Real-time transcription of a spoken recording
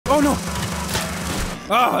no.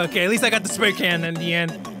 Oh, okay, at least I got the spray can in the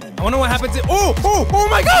end. I wonder what happens if, oh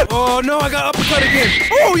my God. Oh no, I got uppercut again.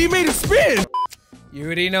 Oh, you made a spin. You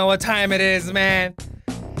already know what time it is, man.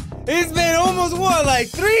 It's been almost, what, like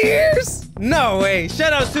 3 years? No way.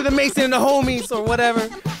 Shout outs to the Mason and the homies or whatever.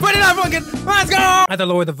 But Night Funkin, let's go! I had to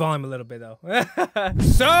lower the volume a little bit though.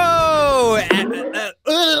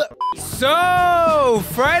 So,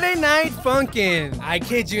 Friday Night Funkin. I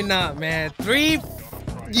kid you not, man. 3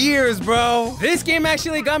 years, bro. This game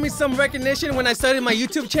actually got me some recognition when I started my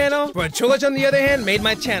YouTube channel, but Cholaj on the other hand made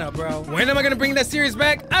my channel, bro. When am I gonna bring that series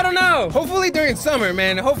back? I don't know. Hopefully during summer,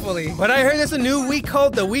 man, hopefully. But I heard there's a new week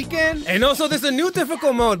called The Weekend, and also there's a new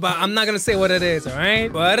difficult mode, but I'm not gonna say what it is, all right?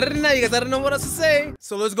 But other than that, you guys, I don't know what else to say.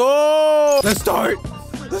 So let's go. Let's start.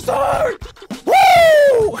 Let's start.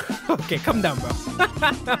 Woo! Okay, calm down, bro.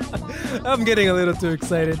 I'm getting a little too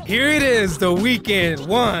excited. Here it is, The Weekend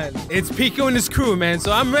 1. It's Pico and his crew, man,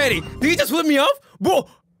 so I'm ready. Did he just flip me off? Bro,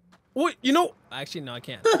 what, you know? Actually, no, I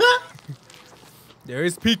can't. There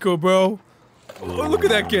is Pico, bro. Oh, look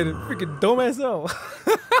at that kid. Freaking dumbass hell.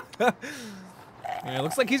 Yeah, it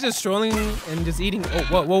looks like he's just strolling and just eating.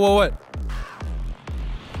 Oh, what?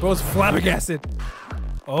 Bro's flabbergasted.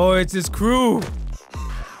 Oh, it's his crew.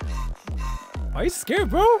 Are you scared,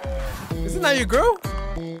 bro? Isn't that your girl?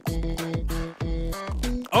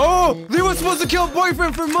 Oh, they were supposed to kill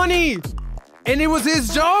boyfriend for money, and it was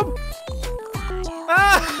his job?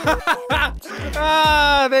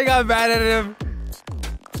 Ah, they got mad at him.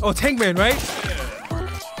 Oh, Tankman, right?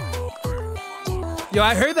 Yo,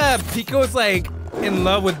 I heard that Pico was like in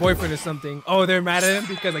love with boyfriend or something. Oh, they're mad at him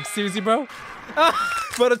because, like, seriously, bro?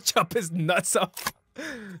 But to chop his nuts off.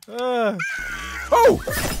 Oh!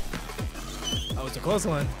 That was a close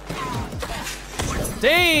one.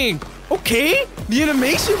 Dang! Okay! The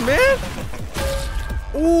animation, man!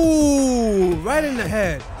 Ooh! Right in the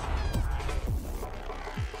head.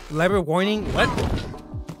 Elaborate warning? What?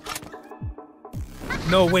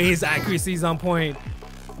 No way his accuracy's on point.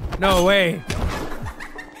 No way.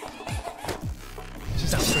 She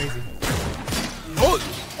sounds crazy. Oh!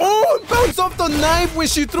 It bounced off the knife when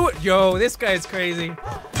she threw it! Yo, this guy's crazy.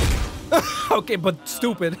 Okay, but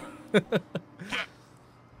stupid.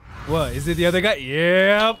 What, is it the other guy?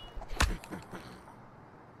 Yep.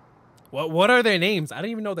 What are their names? I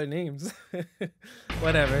don't even know their names.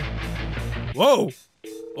 Whatever. Whoa.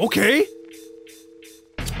 Okay.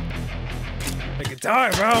 The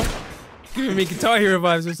guitar, bro. Giving me Guitar Hero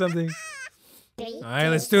vibes or something. All right,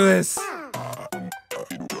 let's do this.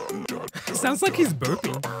 It sounds like he's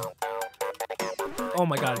burping. Oh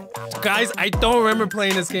my God. Guys, I don't remember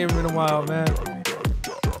playing this game in a while, man.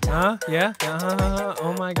 Huh? Yeah?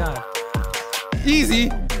 Oh my God.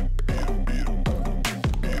 Easy.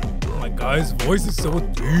 Oh my God, his voice is so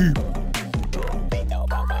deep.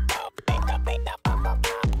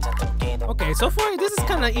 Okay, so far this is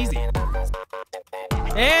kind of easy.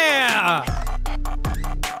 Yeah!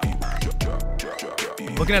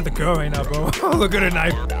 Looking at the girl right now, bro. Look at her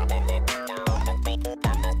knife.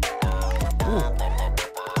 Ooh.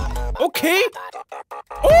 Okay.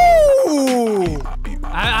 Ooh!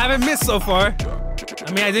 I haven't missed so far.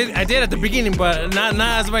 I mean, I did at the beginning, but not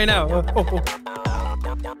as right now.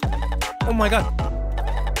 Oh my God.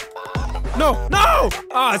 No!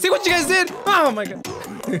 Ah, see what you guys did? Oh my God.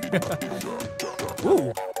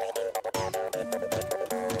 Ooh.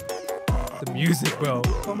 The music, bro.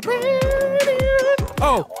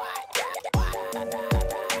 Oh.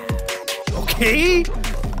 Okay.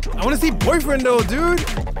 I want to see boyfriend though, dude.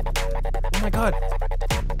 Oh my God.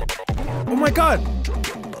 Oh my God.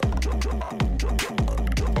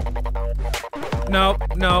 No,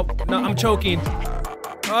 I'm choking.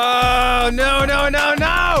 Oh, no.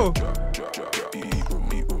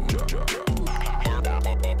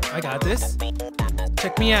 I got this.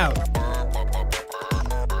 Check me out.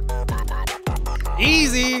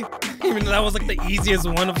 Easy. Even though that was like the easiest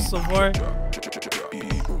one of so far.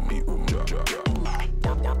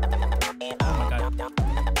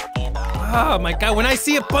 Oh my God, when I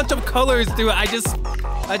see a bunch of colors, dude, I just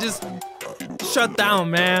shut down,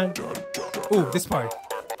 man. Ooh, this part.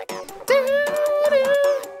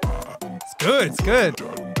 It's good.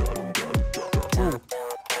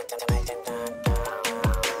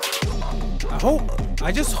 Ooh.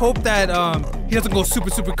 I just hope that he doesn't go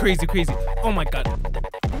super crazy. Oh my God.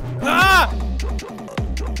 Ah!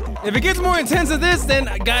 If it gets more intense than this, then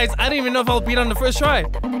guys, I don't even know if I'll beat on the first try.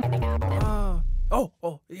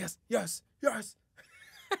 Oh, yes.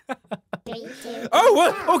 Oh,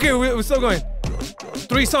 what? Okay, we're still going.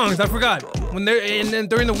 3 songs, I forgot. When they're and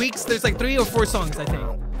during the weeks, there's like 3 or 4 songs, I think.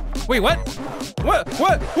 Wait, what? What?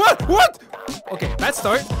 Okay, bad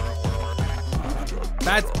start.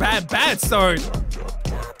 Bad start.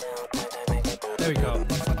 There we go.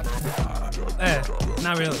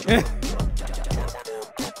 Not really.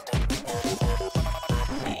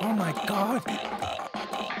 Oh my god.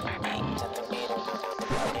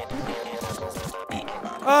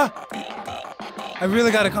 I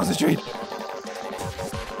really gotta concentrate.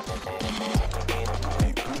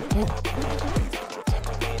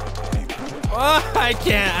 Oh, I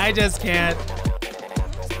can't. I just can't.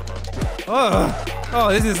 Oh,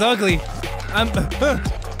 this is ugly.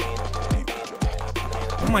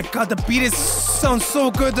 Oh my god, the beat sounds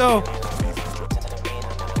so good though.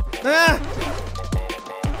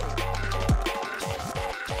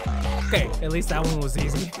 Okay, at least that one was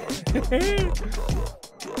easy.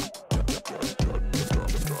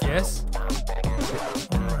 Yes.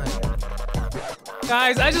 Oh my.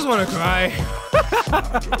 Guys, I just want to cry.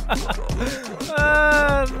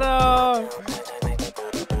 No.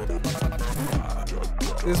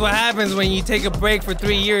 This is what happens when you take a break for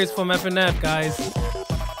 3 years from FNF, guys.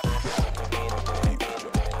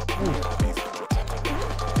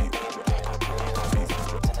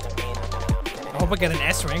 I hope I get an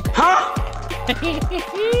S rank. Huh?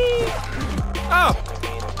 Oh.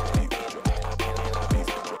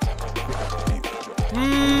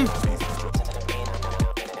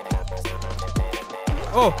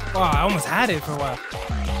 Oh, wow, I almost had it for a while.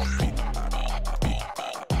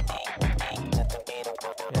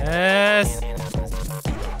 Yes.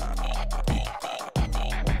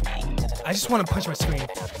 I just want to punch my screen.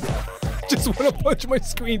 Just want to punch my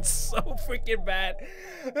screen so freaking bad.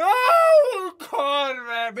 Oh, God,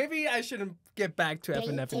 man. Maybe I shouldn't get back to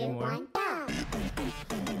FNF anymore.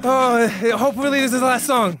 Oh, hopefully this is the last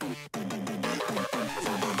song.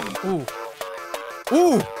 Ooh.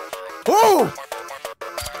 Ooh. Ooh.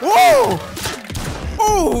 Ooh.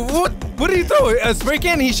 Ooh. What did he throw? A spray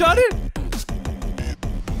can? He shot it?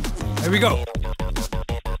 Here we go.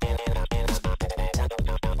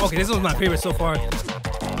 Okay, this was my favorite so far.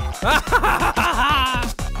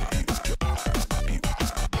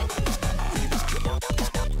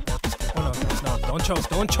 Oh no,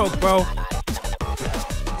 don't choke, bro.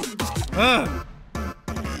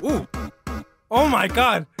 Ooh. Oh my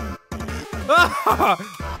god.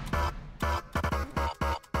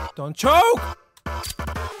 Don't choke.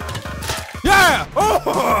 Yeah.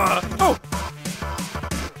 Oh.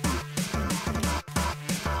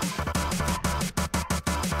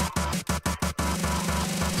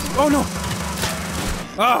 Oh no!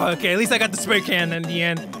 Oh, okay, at least I got the spray can in the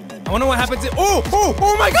end. I wonder what happens if— oh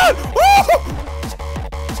my god!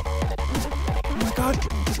 Oh my god!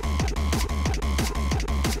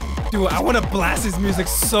 Dude, I want to blast his music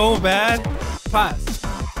so bad. Pass.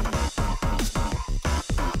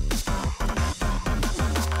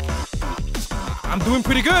 I'm doing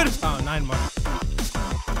pretty good. Oh, 9 more.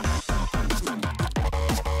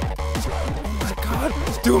 Oh my god!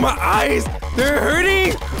 Dude, my eyes! They're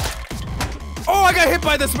hurting! Oh, I got hit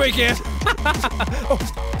by the spray can! Oh.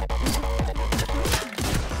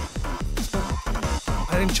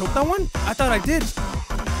 I didn't choke that one? I thought I did.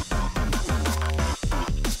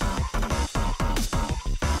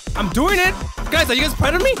 I'm doing it! Guys, are you guys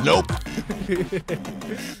proud of me? Nope.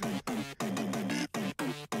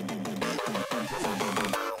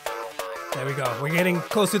 There we go. We're getting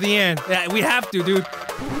close to the end. Yeah, we have to, dude.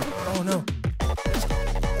 Oh no.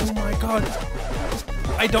 Oh my god.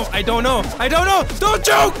 I don't know. Don't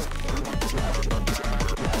choke!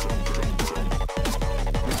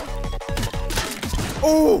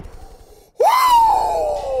 Oh!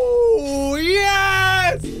 Woo!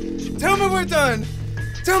 Yes! Tell me we're done.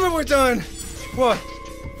 What?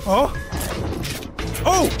 Oh?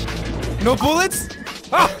 Oh! No bullets?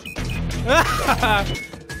 Ah!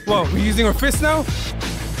 Whoa, we're using our fists now?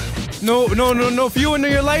 No fuel into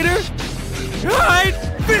your lighter? Alright!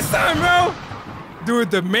 Fist time, bro!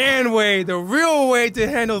 Dude, the man way, the real way to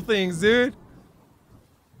handle things, dude.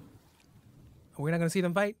 Are we not gonna see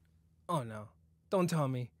them fight? Oh no. Don't tell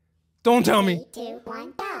me. 3, 2,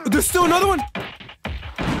 1, go. There's still another one!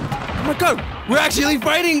 Oh my god, we're actually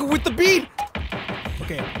fighting with the beat!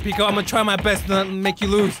 Okay, Pico, I'm gonna try my best to not make you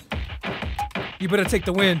lose. You better take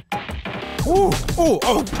the win. Ooh,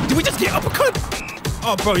 oh, did we just get uppercut?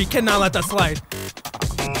 Oh bro, you cannot let that slide.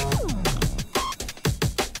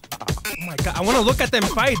 Oh my god, I wanna look at them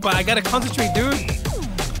fight, but I gotta concentrate, dude.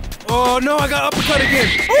 Oh no, I got uppercut again.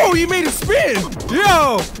 Oh, you made it spin!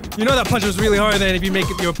 Yo! You know that punch was really hard then if you make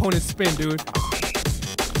it your opponent spin, dude.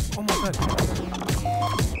 Oh my god.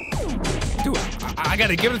 Dude, I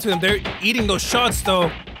gotta give it to them. They're eating those shots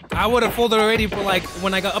though. I would have folded already for like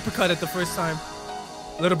when I got uppercut at the first time.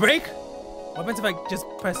 Little break? What happens if I just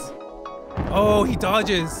press? Oh, he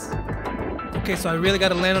dodges. Okay, so I really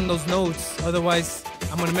gotta land on those notes, otherwise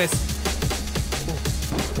I'm gonna miss.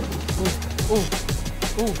 Ooh, ooh,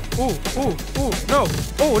 ooh, ooh, ooh, ooh, no,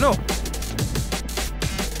 oh no.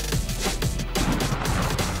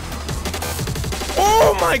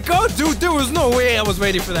 Oh my god, dude, there was no way I was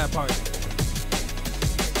ready for that part.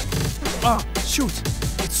 Ah, shoot,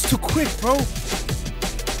 it's too quick, bro.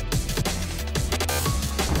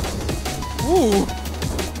 Ooh.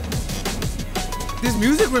 This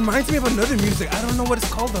music reminds me of another music. I don't know what it's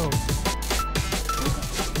called though.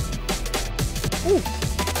 Ooh.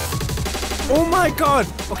 Oh my god.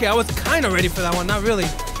 Okay, I was kind of ready for that one. Not really.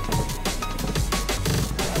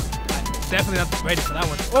 Definitely not ready for that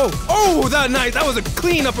one. Oh, oh, that nice. That was a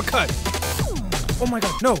clean uppercut. Oh my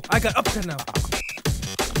god. No, I got uppercut now.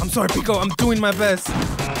 I'm sorry, Pico. I'm doing my best.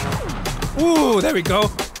 Ooh, there we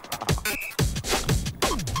go.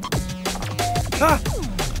 Ah.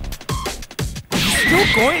 Still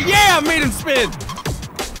going? Yeah, I made him spin.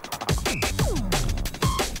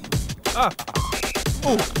 Ah.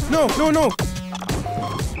 Oh, no, no, no.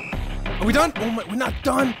 Are we done? Oh my, we're not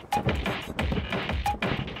done.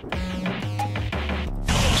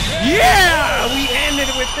 Yeah, we ended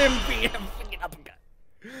it with him being a freaking uppercut.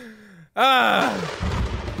 Ah.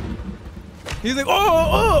 He's like, oh,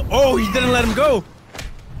 oh, oh, he didn't let him go.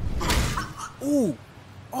 Ooh.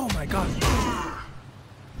 Oh my god.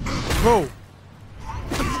 Bro.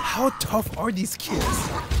 How tough are these kids?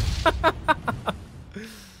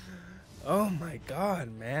 Oh my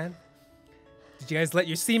god, man. Did you guys let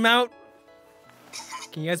your steam out?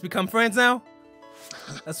 Can you guys become friends now?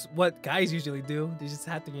 That's what guys usually do. They just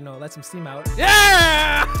have to, you know, let some steam out.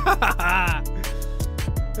 Yeah!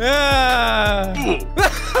 Yeah!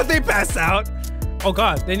 They passed out. Oh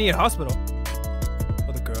god, they need a hospital.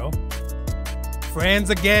 Oh, the girl. Friends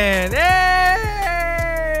again. Hey!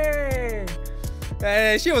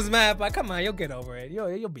 Hey, she was mad, but come on, you'll get over it.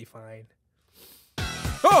 You'll be fine.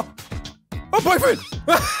 Oh! Oh, boyfriend!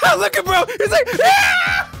 Look at bro! He's like,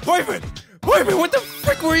 ah! Boyfriend! Boyfriend, what the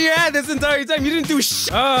frick were you at this entire time? You didn't do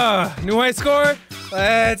shit. New high score.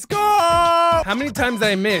 Let's go! How many times did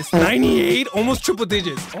I miss? 98? Almost triple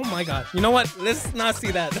digits. Oh my god. You know what? Let's not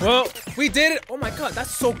see that. Well, we did it. Oh my god,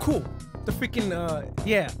 that's so cool. The freaking,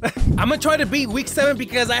 yeah. I'm gonna try to beat week 7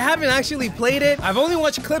 because I haven't actually played it. I've only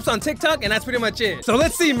watched clips on TikTok and that's pretty much it. So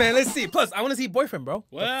let's see, man. Let's see. Plus, I want to see boyfriend, bro.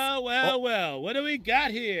 Well, well. What do we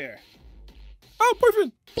got here? Oh,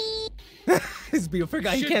 boyfriend. This beautiful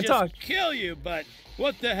guy, he can't talk. Kill you, but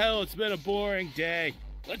what the hell? It's been a boring day.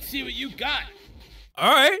 Let's see what you got.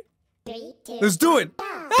 All right. Let's do it.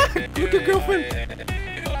 Look at girlfriend.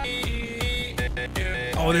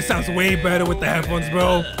 Oh, this sounds way better with the headphones,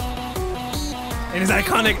 bro. And it's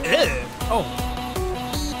iconic. Oh.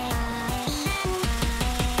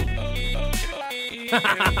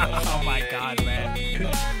 Oh my god, man.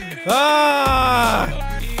 Ah!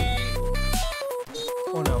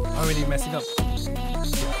 Oh no, already messing up.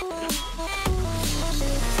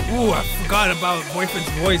 Ooh, I forgot about boyfriend's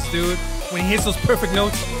voice, dude. When he hits those perfect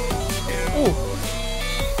notes. Ooh.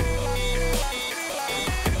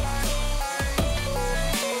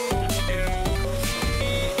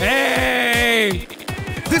 Hey!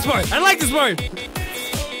 This part! I like this part!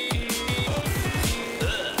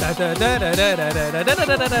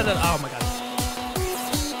 Oh my god.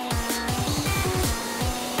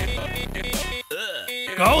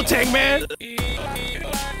 Go, Tank Man!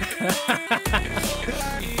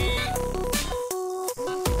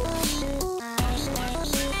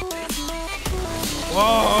 Whoa,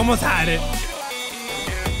 almost had it.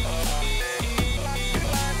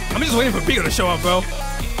 I'm just waiting for Pico to show up, bro.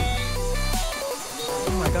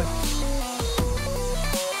 Oh my god.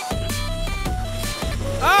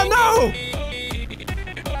 Oh no!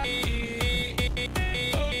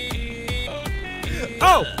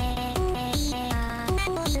 Oh!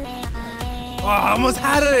 Oh, I almost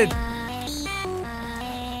had it.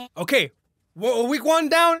 Okay. Week 1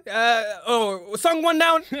 down. Song 1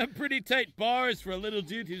 down. Pretty tight bars for a little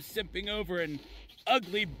dude who's simping over an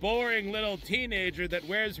ugly, boring little teenager that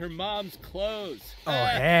wears her mom's clothes. Oh,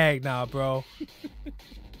 heck nah, bro.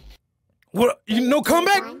 What? You no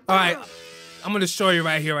comeback? All right. I'm gonna show you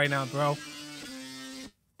right here, right now, bro.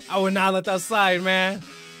 I would not let that slide, man.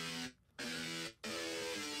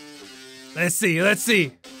 Let's see. Let's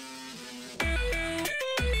see.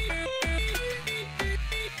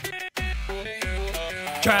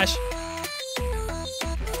 Trash.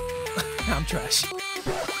 I'm trash.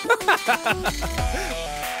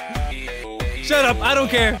 Shut up, I don't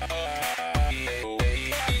care.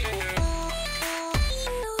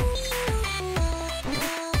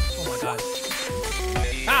 Oh my god.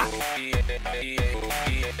 Ah!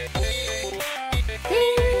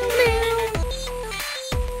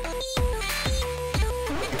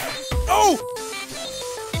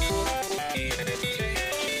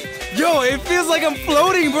 feels like I'm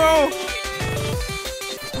floating, bro.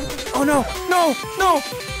 Oh no, no, no.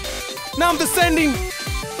 Now I'm descending.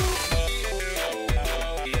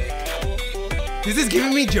 This is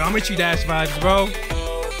giving me Geometry Dash vibes, bro.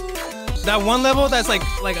 That one level that's like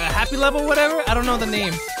a happy level, whatever. I don't know the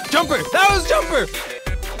name. Jumper. That was Jumper.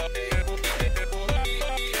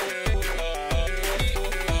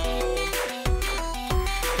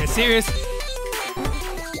 Get serious.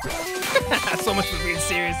 So much for being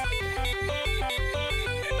serious.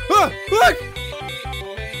 Oh, look!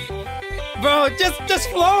 Bro, just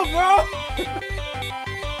float, bro!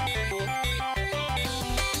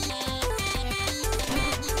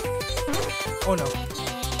 Oh no.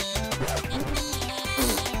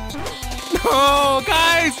 No,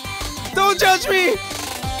 guys! Don't judge me!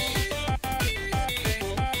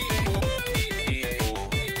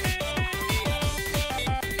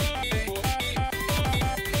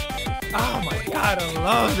 Oh my god, I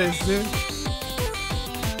love this, dude.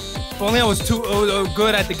 If only I was too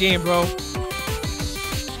good at the game, bro.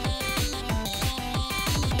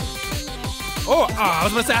 Oh, I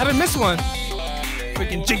was about to say I haven't missed one.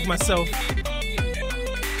 Freaking jinked myself.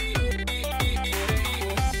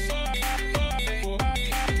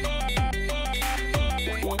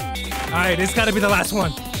 Alright, this gotta be the last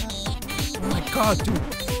one. Oh my god, dude.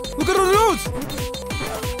 Look at the notes!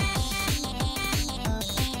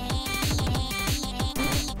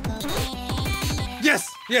 Yes,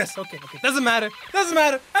 yes, okay. Doesn't matter.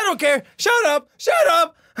 I don't care. Shut up.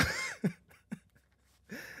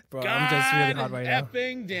 Bro, I'm just really hot right now.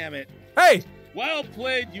 Effing damn it. Hey! Well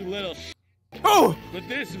played, you little Oh! But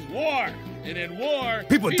this is war, and in war,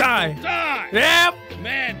 people die. Yep!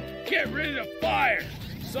 Man, get rid of fire.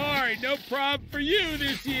 Sorry, no problem for you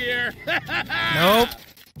this year. Nope.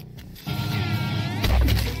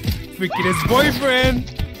 Freaking his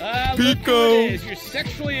boyfriend. Pico. Your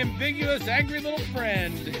sexually ambiguous, angry little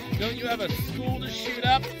friend. Don't you have a school to shoot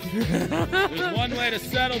up? There's one way to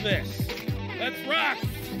settle this. Let's rock,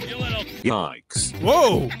 you little... Yikes.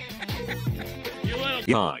 Whoa. You little...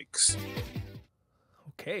 Yikes.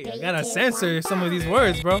 Okay, I gotta censor some of these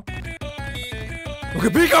words, bro. Look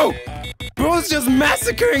at Pico! Bro's just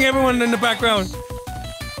massacring everyone in the background.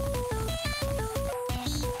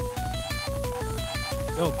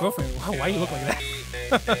 Yo, girlfriend, wow, why you look like that?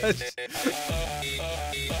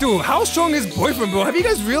 Dude, how strong is boyfriend, bro? Have you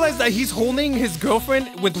guys realized that he's holding his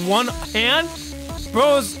girlfriend with one hand?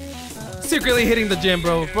 Bro's secretly hitting the gym,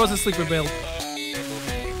 bro. Bro's a sleeper build.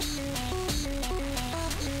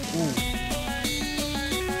 Ooh.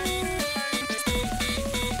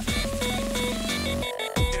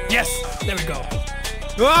 Yes! There we go.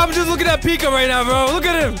 Oh, I'm just looking at Pico right now, bro. Look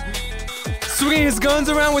at him. Swinging his guns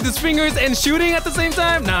around with his fingers and shooting at the same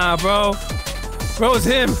time? Nah, bro. Bro, it's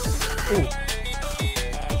him. Ooh.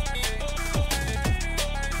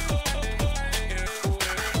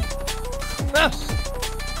 Ah.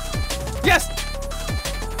 Yes!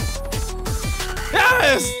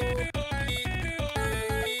 Yes!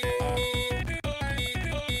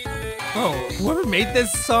 Bro, whoever made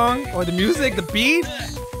this song, or the music, the beat,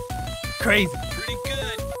 crazy. Pretty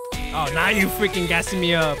good. Oh, now you freaking gassing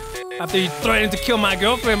me up. After you threatened to kill my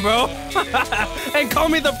girlfriend, bro. And call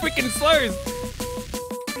me the freaking slurs.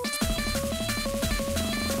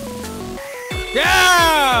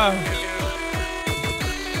 Yeah!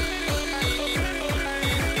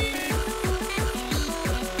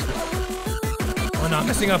 Oh no, I'm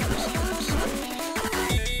messing up.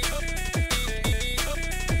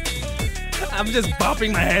 I'm just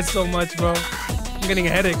bopping my head so much, bro. I'm getting a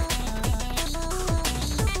headache.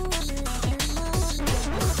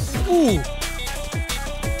 Ooh.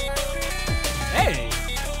 Hey.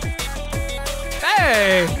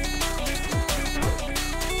 Hey.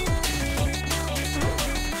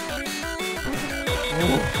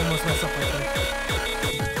 Ooh, almost messed up right there.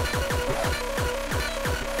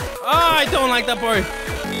 Oh, I don't like that part.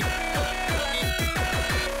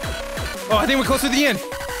 Oh, I think we're close to the end.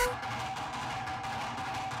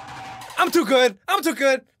 I'm too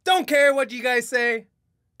good. Don't care what you guys say.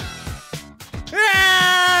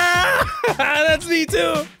 That's me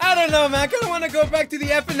too. I don't know, man. I kind of want to go back to the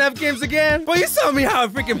FNF games again. But you saw me how I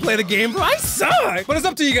freaking play the game, bro. I suck. But it's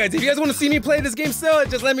up to you guys. If you guys want to see me play this game still,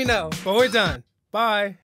 just let me know. But we're done. Bye.